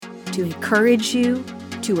to encourage you,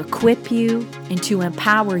 to equip you, and to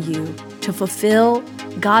empower you to fulfill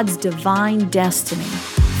God's divine destiny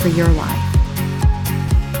for your life.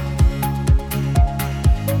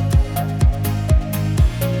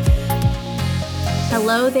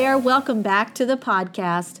 Hello there. Welcome back to the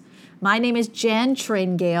podcast. My name is Jen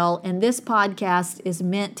Tringale, and this podcast is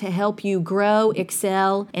meant to help you grow,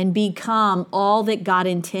 excel, and become all that God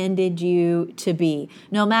intended you to be.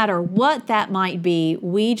 No matter what that might be,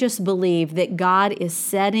 we just believe that God is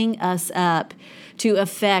setting us up to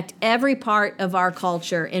affect every part of our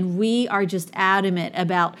culture, and we are just adamant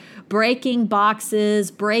about breaking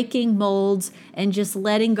boxes, breaking molds, and just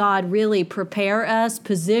letting God really prepare us,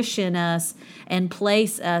 position us, and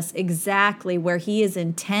place us exactly where He has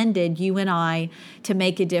intended you and I to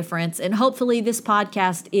make a difference. And hopefully this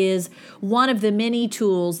podcast is one of the many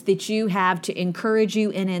tools that you have to encourage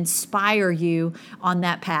you and inspire you on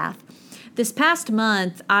that path. This past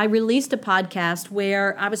month, I released a podcast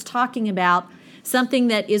where I was talking about something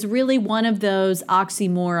that is really one of those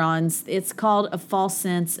oxymorons. It's called a false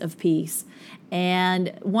sense of peace.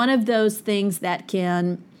 And one of those things that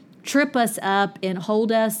can trip us up and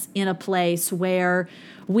hold us in a place where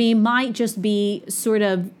we might just be sort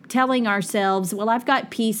of telling ourselves, well, I've got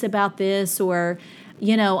peace about this, or,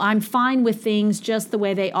 I'm fine with things just the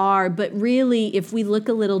way they are. But really, if we look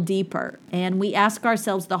a little deeper and we ask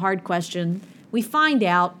ourselves the hard question, we find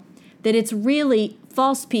out that it's really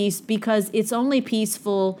false peace because it's only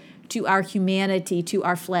peaceful to our humanity, to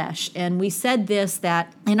our flesh. And we said this,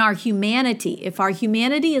 that in our humanity, if our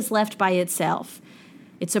humanity is left by itself,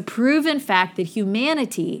 it's a proven fact that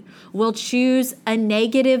humanity will choose a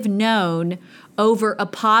negative known over a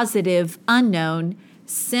positive unknown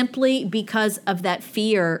simply because of that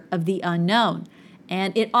fear of the unknown.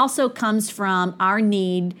 And it also comes from our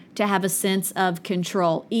need to have a sense of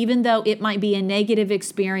control. Even though it might be a negative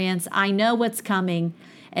experience, I know what's coming.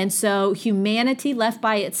 And so humanity left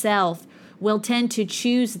by itself will tend to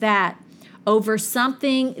choose that over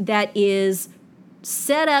something that is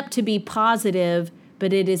set up to be positive,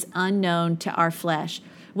 but it is unknown to our flesh.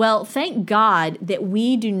 Well, thank God that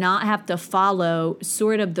we do not have to follow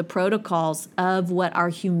sort of the protocols of what our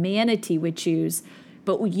humanity would choose.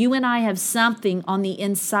 But you and I have something on the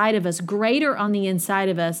inside of us, greater on the inside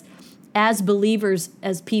of us as believers,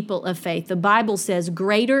 as people of faith. The Bible says,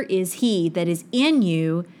 greater is He that is in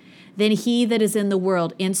you than he that is in the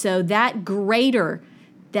world. And so that greater,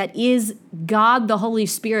 that is God, the Holy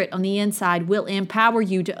Spirit on the inside, will empower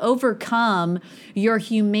you to overcome your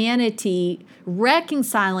humanity,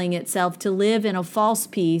 reconciling itself to live in a false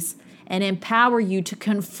peace, and empower you to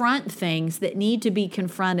confront things that need to be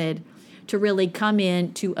confronted to really come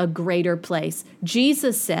into a greater place.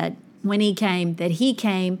 Jesus said when He came that He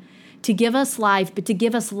came to give us life, but to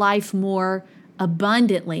give us life more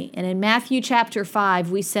abundantly. And in Matthew chapter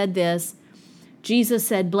 5, we said this. Jesus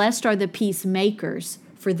said, "Blessed are the peacemakers,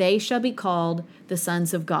 for they shall be called the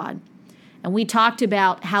sons of God." And we talked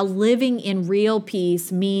about how living in real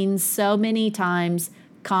peace means so many times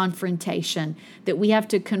confrontation, that we have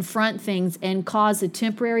to confront things and cause a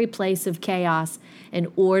temporary place of chaos in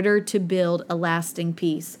order to build a lasting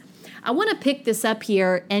peace. I want to pick this up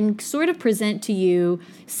here and sort of present to you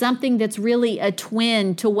something that's really a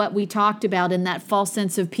twin to what we talked about in that false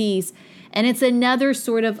sense of peace. And it's another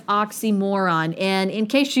sort of oxymoron. And in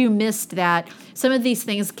case you missed that, some of these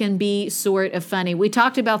things can be sort of funny. We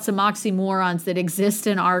talked about some oxymorons that exist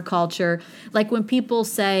in our culture. Like when people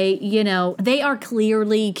say, they are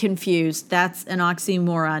clearly confused. That's an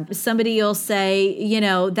oxymoron. Somebody will say,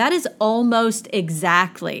 that is almost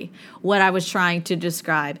exactly what I was trying to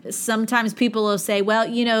describe. Sometimes people will say, well,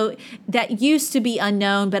 that used to be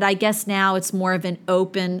unknown, but I guess now it's more of an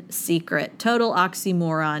open secret. Total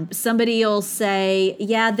oxymoron. Somebody will say,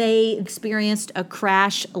 yeah, they experienced a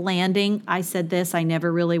crash landing. I said this, I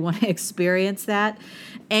never really want to experience that.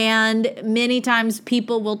 And many times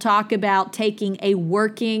people will talk about taking a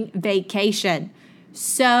working vacation.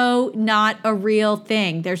 So not a real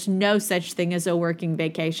thing. There's no such thing as a working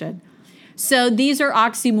vacation. So these are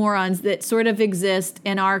oxymorons that sort of exist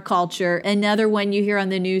in our culture. Another one you hear on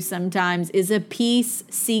the news sometimes is a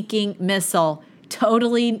peace-seeking missile.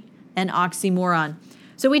 Totally an oxymoron.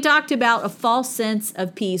 So we talked about a false sense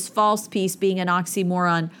of peace, false peace being an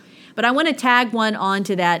oxymoron. But I want to tag one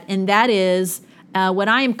onto that, and that is what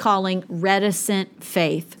I am calling reticent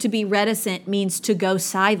faith. To be reticent means to go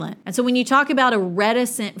silent. And so when you talk about a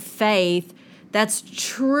reticent faith, that's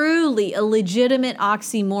truly a legitimate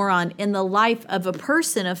oxymoron in the life of a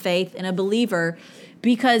person of faith and a believer,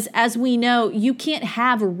 because as we know, you can't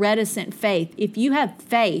have a reticent faith. If you have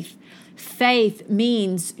faith, Faith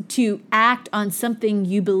means to act on something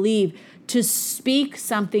you believe, to speak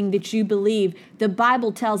something that you believe. The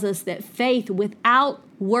Bible tells us that faith without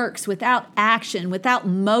works, without action, without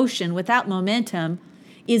motion, without momentum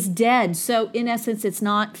is dead. So in essence, it's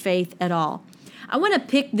not faith at all. I want to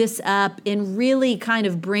pick this up and really kind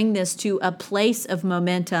of bring this to a place of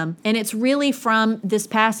momentum. And it's really from this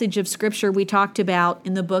passage of scripture we talked about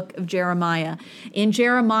in the book of Jeremiah. In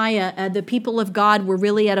Jeremiah, the people of God were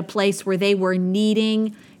really at a place where they were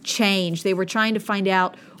needing change. They were trying to find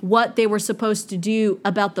out what they were supposed to do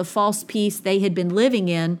about the false peace they had been living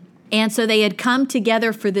in. And so they had come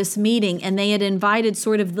together for this meeting, and they had invited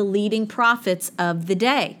sort of the leading prophets of the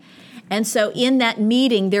day. And so in that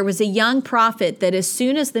meeting, there was a young prophet that as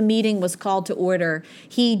soon as the meeting was called to order,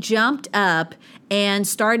 he jumped up and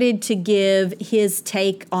started to give his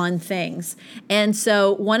take on things. And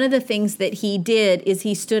so one of the things that he did is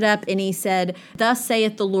he stood up and he said, "Thus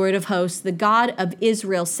saith the Lord of hosts, the God of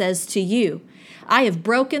Israel says to you, I have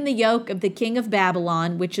broken the yoke of the king of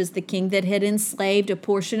Babylon," which is the king that had enslaved a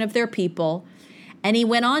portion of their people. And he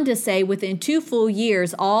went on to say, within 2 full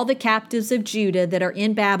years, all the captives of Judah that are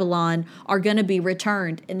in Babylon are going to be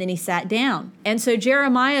returned. And then he sat down. And so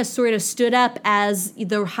Jeremiah sort of stood up as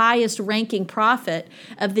the highest ranking prophet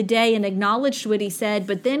of the day and acknowledged what he said,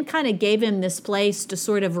 but then kind of gave him this place to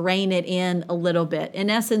sort of rein it in a little bit.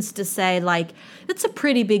 In essence, to say, like, that's a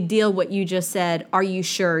pretty big deal what you just said. Are you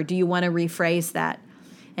sure? Do you want to rephrase that?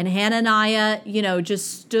 And Hananiah,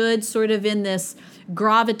 just stood sort of in this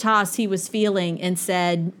gravitas he was feeling and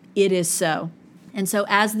said, "It is so." And so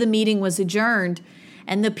as the meeting was adjourned,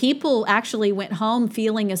 and the people actually went home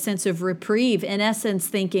feeling a sense of reprieve, in essence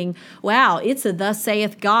thinking, wow, it's a thus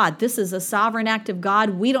saith God. This is a sovereign act of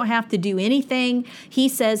God. We don't have to do anything. He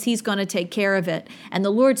says he's going to take care of it. And the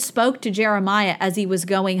Lord spoke to Jeremiah as he was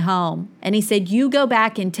going home. And he said, "You go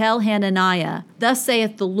back and tell Hananiah, thus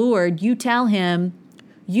saith the Lord, you tell him,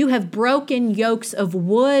 you have broken yokes of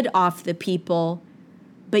wood off the people,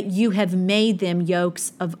 but you have made them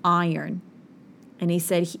yokes of iron." And he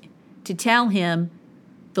said to tell him,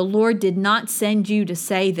 the Lord did not send you to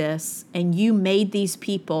say this, and you made these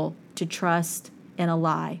people to trust in a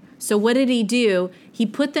lie. So what did he do? He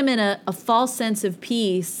put them in a false sense of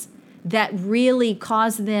peace that really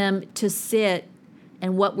caused them to sit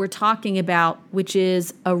in what we're talking about, which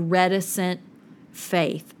is a reticent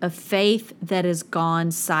faith, a faith that has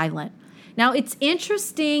gone silent. Now, it's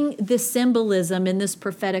interesting, the symbolism in this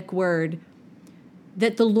prophetic word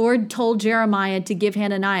that the Lord told Jeremiah to give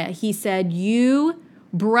Hananiah. He said, you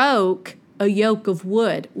broke a yoke of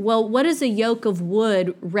wood. Well, what is a yoke of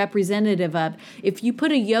wood representative of? If you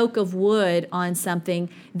put a yoke of wood on something,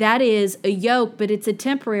 that is a yoke, but it's a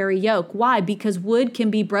temporary yoke. Why? Because wood can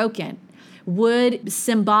be broken. Wood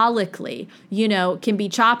symbolically, can be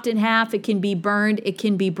chopped in half, it can be burned, it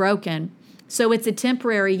can be broken. So it's a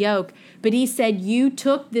temporary yoke. But he said, you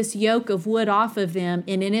took this yoke of wood off of them,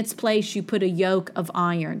 and in its place you put a yoke of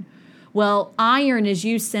iron. Well, iron is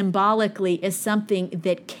used symbolically as something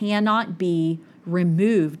that cannot be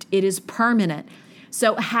removed. It is permanent.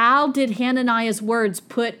 So how did Hananiah's words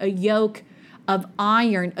put a yoke of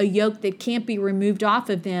iron, a yoke that can't be removed off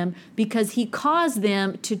of them? Because he caused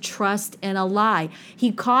them to trust in a lie.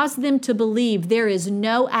 He caused them to believe there is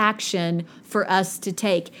no action for us to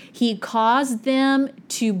take. He caused them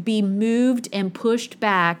to be moved and pushed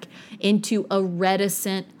back into a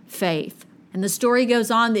reticent faith. And the story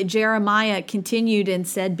goes on that Jeremiah continued and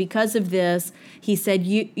said, because of this, he said,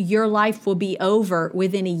 your life will be over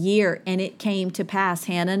within a year. And it came to pass.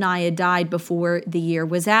 Hananiah died before the year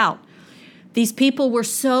was out. These people were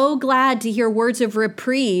so glad to hear words of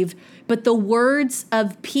reprieve, but the words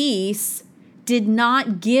of peace did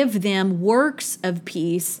not give them works of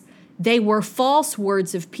peace. They were false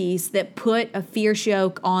words of peace that put a fierce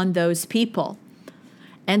yoke on those people.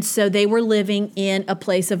 And so they were living in a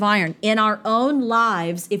place of iron. In our own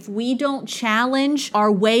lives, if we don't challenge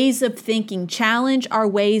our ways of thinking, challenge our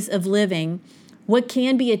ways of living, what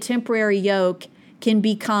can be a temporary yoke can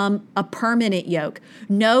become a permanent yoke.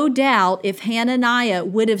 No doubt if Hananiah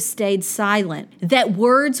would have stayed silent, that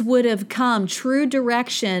words would have come, true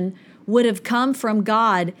direction would have come from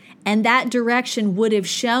God, and that direction would have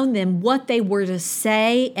shown them what they were to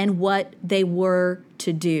say and what they were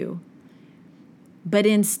to do. But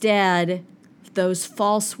instead, those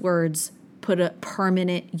false words put a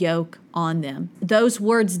permanent yoke on them. Those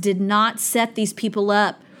words did not set these people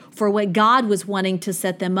up for what God was wanting to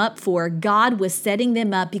set them up for. God was setting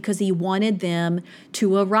them up because he wanted them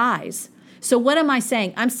to arise. So what am I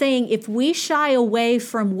saying? I'm saying if we shy away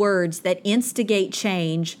from words that instigate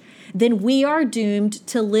change, then we are doomed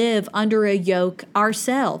to live under a yoke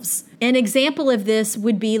ourselves. An example of this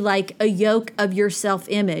would be like a yoke of your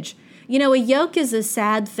self-image. You know, a yoke is a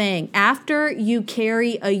sad thing. After you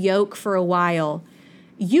carry a yoke for a while,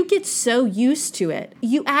 you get so used to it,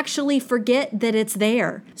 you actually forget that it's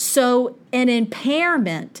there. So an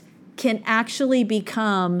impairment can actually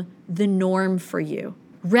become the norm for you.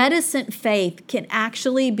 Reticent faith can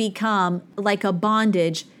actually become like a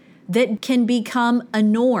bondage that can become a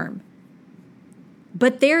norm.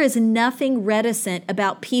 But there is nothing reticent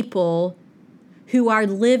about people who are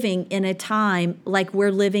living in a time like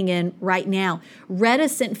we're living in right now.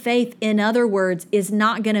 Reticent faith, in other words, is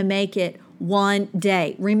not going to make it one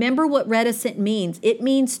day. Remember what reticent means. It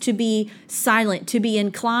means to be silent, to be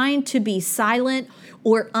inclined to be silent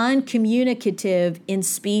or uncommunicative in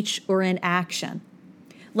speech or in action.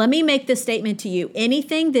 Let me make this statement to you.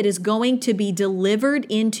 Anything that is going to be delivered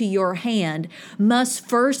into your hand must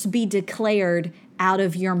first be declared out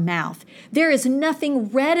of your mouth. There is nothing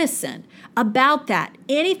reticent about that.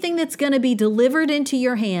 Anything that's going to be delivered into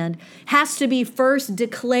your hand has to be first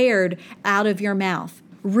declared out of your mouth.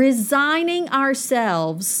 Resigning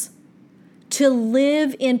ourselves to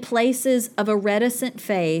live in places of a reticent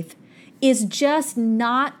faith is just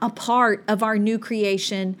not a part of our new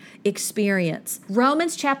creation experience.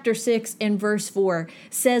 Romans chapter 6 and verse 4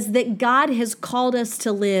 says that God has called us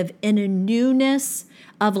to live in a newness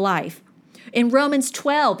of life. In Romans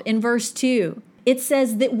 12 in verse 2, it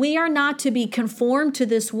says that we are not to be conformed to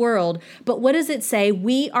this world, but what does it say?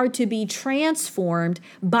 We are to be transformed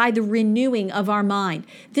by the renewing of our mind.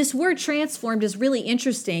 This word transformed is really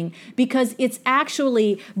interesting because it's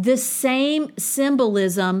actually the same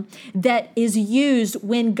symbolism that is used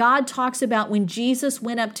when God talks about when Jesus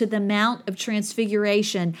went up to the Mount of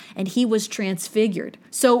Transfiguration and he was transfigured.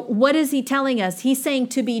 So what is he telling us? He's saying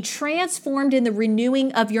to be transformed in the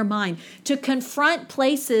renewing of your mind, to confront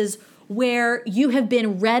places where you have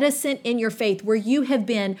been reticent in your faith, where you have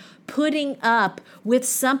been putting up with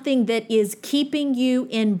something that is keeping you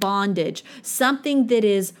in bondage, something that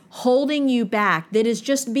is holding you back, that has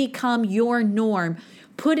just become your norm,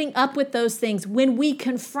 putting up with those things. When we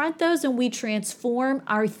confront those and we transform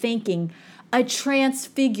our thinking, a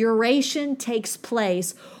transfiguration takes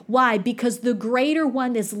place. Why? Because the greater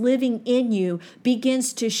one that's living in you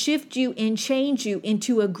begins to shift you and change you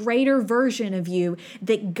into a greater version of you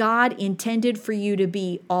that God intended for you to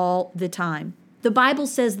be all the time. The Bible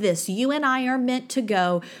says this: you and I are meant to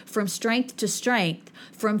go from strength to strength,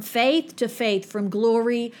 from faith to faith, from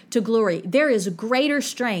glory to glory. There is greater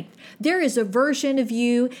strength. There is a version of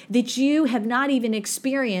you that you have not even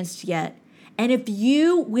experienced yet. And if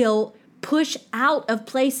you will push out of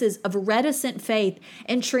places of reticent faith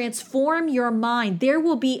and transform your mind, there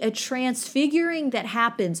will be a transfiguring that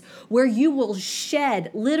happens where you will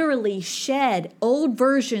literally shed old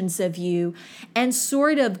versions of you and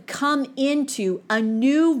sort of come into a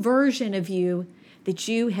new version of you that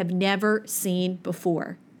you have never seen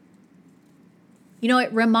before. You know,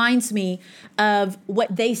 it reminds me of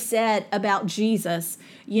what they said about Jesus.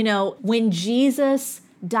 You know, when Jesus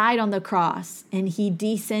died on the cross and he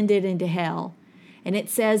descended into hell, and it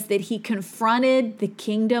says that he confronted the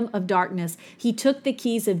kingdom of darkness. He took the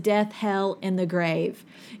keys of death, hell, and the grave,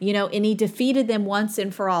 you know, and he defeated them once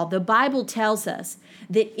and for all. The Bible tells us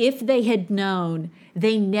that if they had known,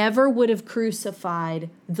 they never would have crucified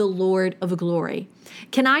the Lord of glory.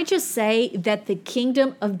 Can I just say that the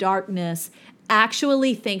kingdom of darkness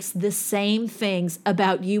actually thinks the same things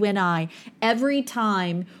about you and I every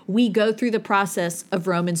time we go through the process of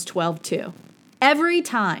Romans 12:2. Every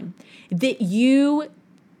time that you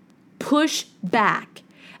push back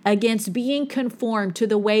against being conformed to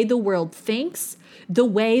the way the world thinks, the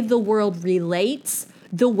way the world relates,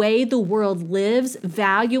 the way the world lives,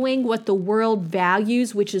 valuing what the world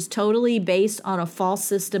values, which is totally based on a false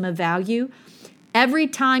system of value, every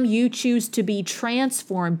time you choose to be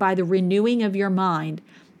transformed by the renewing of your mind,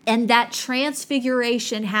 and that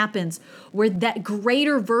transfiguration happens where that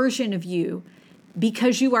greater version of you,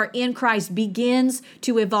 because you are in Christ, begins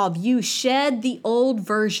to evolve. You shed the old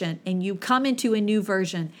version and you come into a new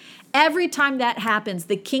version. Every time that happens,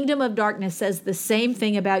 the kingdom of darkness says the same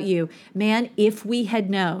thing about you. Man, if we had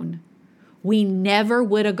known, we never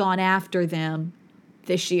would have gone after them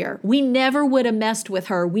this year. We never would have messed with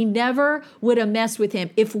her. We never would have messed with him.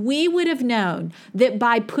 If we would have known that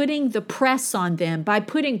by putting the press on them, by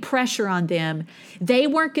putting pressure on them, they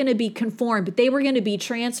weren't going to be conformed, but they were going to be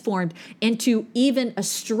transformed into even a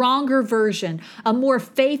stronger version, a more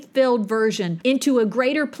faith-filled version, into a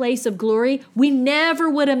greater place of glory, we never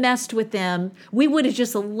would have messed with them. We would have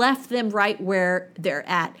just left them right where they're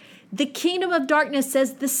at. The kingdom of darkness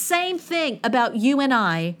says the same thing about you and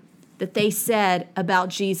I that they said about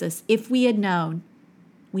Jesus, if we had known,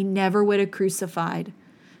 we never would have crucified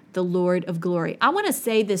the Lord of glory. I want to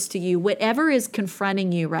say this to you, whatever is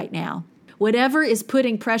confronting you right now, whatever is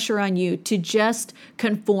putting pressure on you to just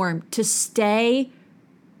conform, to stay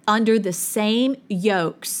under the same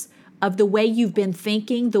yokes of the way you've been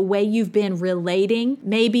thinking, the way you've been relating,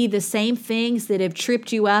 maybe the same things that have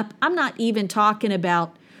tripped you up. I'm not even talking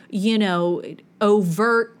about,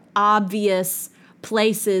 overt, obvious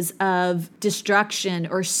places of destruction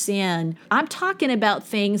or sin. I'm talking about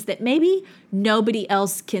things that maybe nobody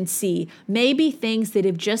else can see, maybe things that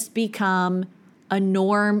have just become a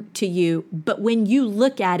norm to you. But when you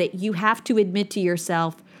look at it, you have to admit to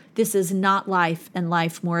yourself, this is not life and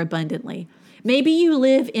life more abundantly. Maybe you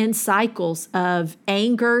live in cycles of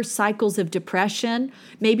anger, cycles of depression.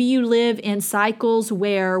 Maybe you live in cycles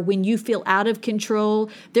where when you feel out of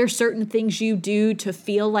control, there are certain things you do to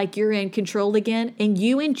feel like you're in control again. And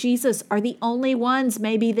you and Jesus are the only ones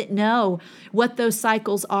maybe that know what those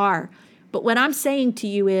cycles are. But what I'm saying to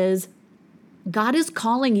you is, God is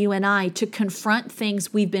calling you and I to confront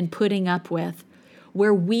things we've been putting up with,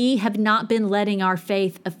 where we have not been letting our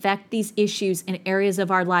faith affect these issues in areas of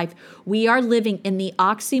our life. We are living in the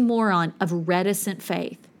oxymoron of reticent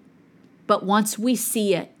faith. But once we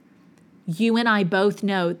see it, you and I both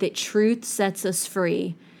know that truth sets us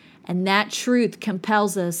free, and that truth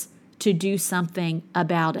compels us to do something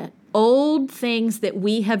about it. Old things that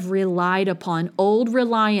we have relied upon, old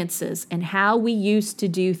reliances and how we used to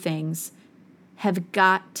do things have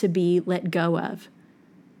got to be let go of.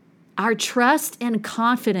 Our trust and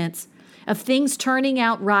confidence of things turning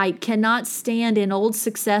out right cannot stand in old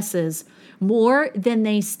successes more than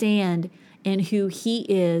they stand in who He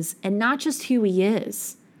is, and not just who He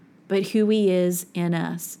is, but who He is in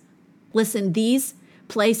us. Listen, these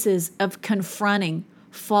places of confronting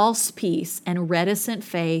false peace and reticent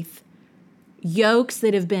faith, yokes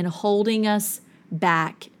that have been holding us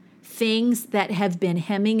back, things that have been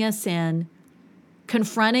hemming us in,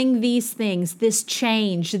 confronting these things, this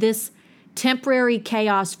change, this temporary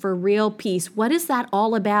chaos for real peace. What is that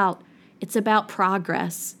all about? It's about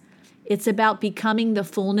progress. It's about becoming the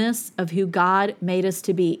fullness of who God made us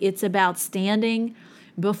to be. It's about standing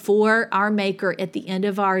before our Maker at the end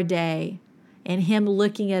of our day and Him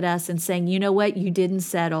looking at us and saying, you know what? You didn't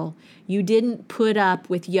settle. You didn't put up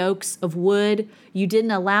with yokes of wood. You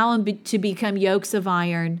didn't allow them to become yokes of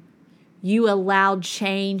iron. You allowed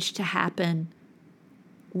change to happen.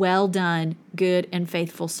 Well done, good and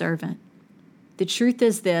faithful servant. The truth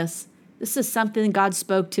is this is something God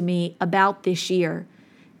spoke to me about this year,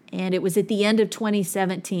 and it was at the end of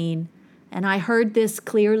 2017, and I heard this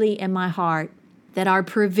clearly in my heart, that our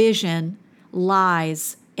provision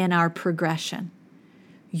lies in our progression.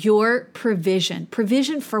 Your provision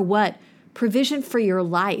for what? Provision for your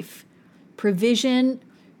life, provision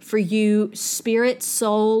for you, spirit,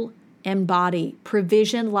 soul, and body.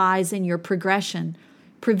 Provision lies in your progression.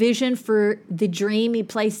 Provision for the dream He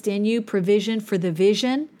placed in you, provision for the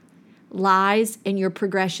vision lies in your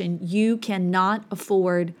progression. You cannot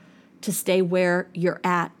afford to stay where you're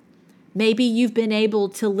at. Maybe you've been able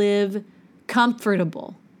to live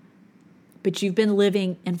comfortable, but you've been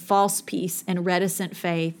living in false peace and reticent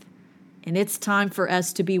faith. And it's time for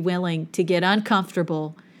us to be willing to get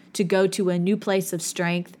uncomfortable, to go to a new place of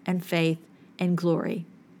strength and faith and glory.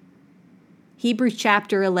 Hebrews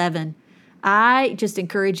chapter 11. I just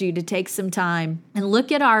encourage you to take some time and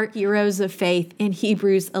look at our heroes of faith in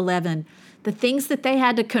Hebrews 11. The things that they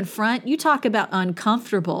had to confront, you talk about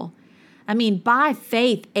uncomfortable. I mean, by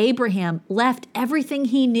faith, Abraham left everything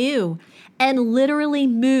he knew and literally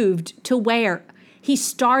moved to where? He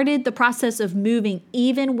started the process of moving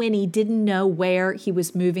even when he didn't know where he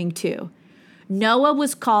was moving to. Noah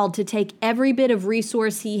was called to take every bit of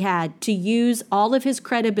resource he had, to use all of his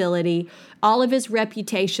credibility, all of his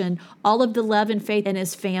reputation, all of the love and faith in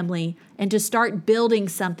his family, and to start building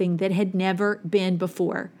something that had never been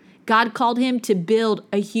before. God called him to build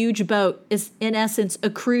a huge boat, is in essence a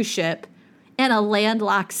cruise ship, in a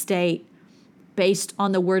landlocked state based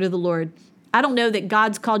on the word of the Lord. I don't know that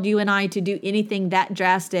God's called you and I to do anything that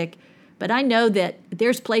drastic, but I know that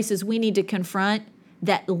there's places we need to confront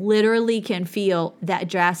that literally can feel that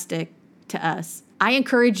drastic to us. I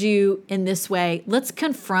encourage you in this way, let's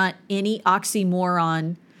confront any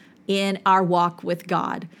oxymoron in our walk with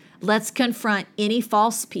God. Let's confront any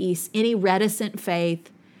false peace, any reticent faith,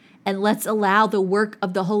 and let's allow the work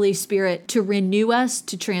of the Holy Spirit to renew us,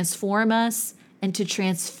 to transform us, and to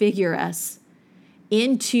transfigure us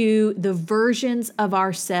into the versions of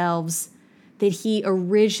ourselves that He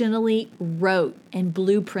originally wrote and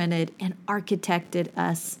blueprinted and architected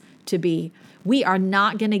us to be. We are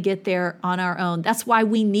not going to get there on our own. That's why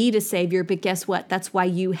we need a Savior. But guess what? That's why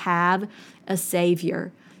you have a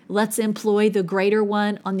Savior. Let's employ the greater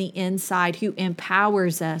one on the inside who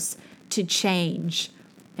empowers us to change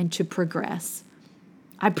and to progress.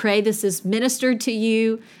 I pray this is ministered to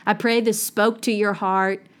you. I pray this spoke to your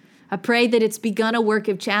heart. I pray that it's begun a work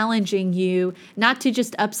of challenging you, not to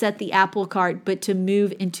just upset the apple cart, but to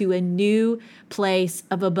move into a new place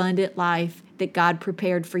of abundant life that God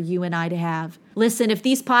prepared for you and I to have. Listen, if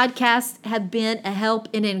these podcasts have been a help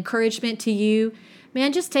and encouragement to you,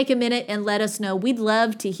 man, just take a minute and let us know. We'd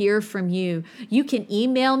love to hear from you. You can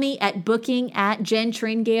email me at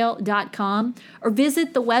booking@jentringale.com or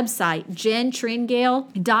visit the website,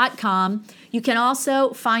 jentringale.com. You can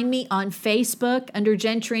also find me on Facebook under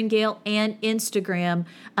Jen Tringale and Instagram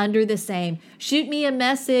under the same. Shoot me a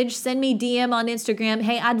message, send me DM on Instagram.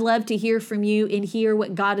 Hey, I'd love to hear from you and hear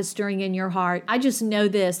what God is stirring in your heart. I just know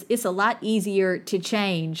this, it's a lot easier to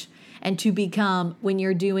change and to become when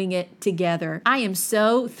you're doing it together. I am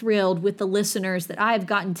so thrilled with the listeners that I have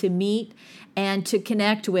gotten to meet and to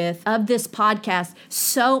connect with of this podcast.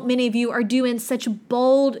 So many of you are doing such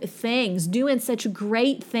bold things, doing such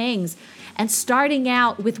great things, and starting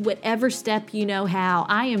out with whatever step you know how.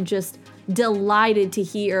 I am just delighted to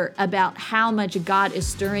hear about how much God is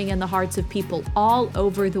stirring in the hearts of people all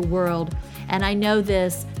over the world. And I know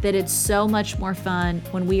this, that it's so much more fun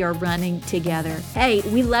when we are running together. Hey,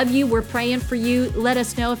 we love you. We're praying for you. Let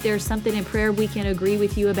us know if there's something in prayer we can agree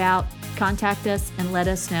with you about. Contact us and let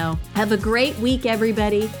us know. Have a great week,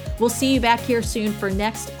 everybody. We'll see you back here soon for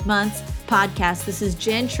next month's podcast. This is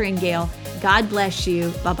Jen Tringale. God bless you.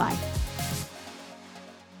 Bye-bye.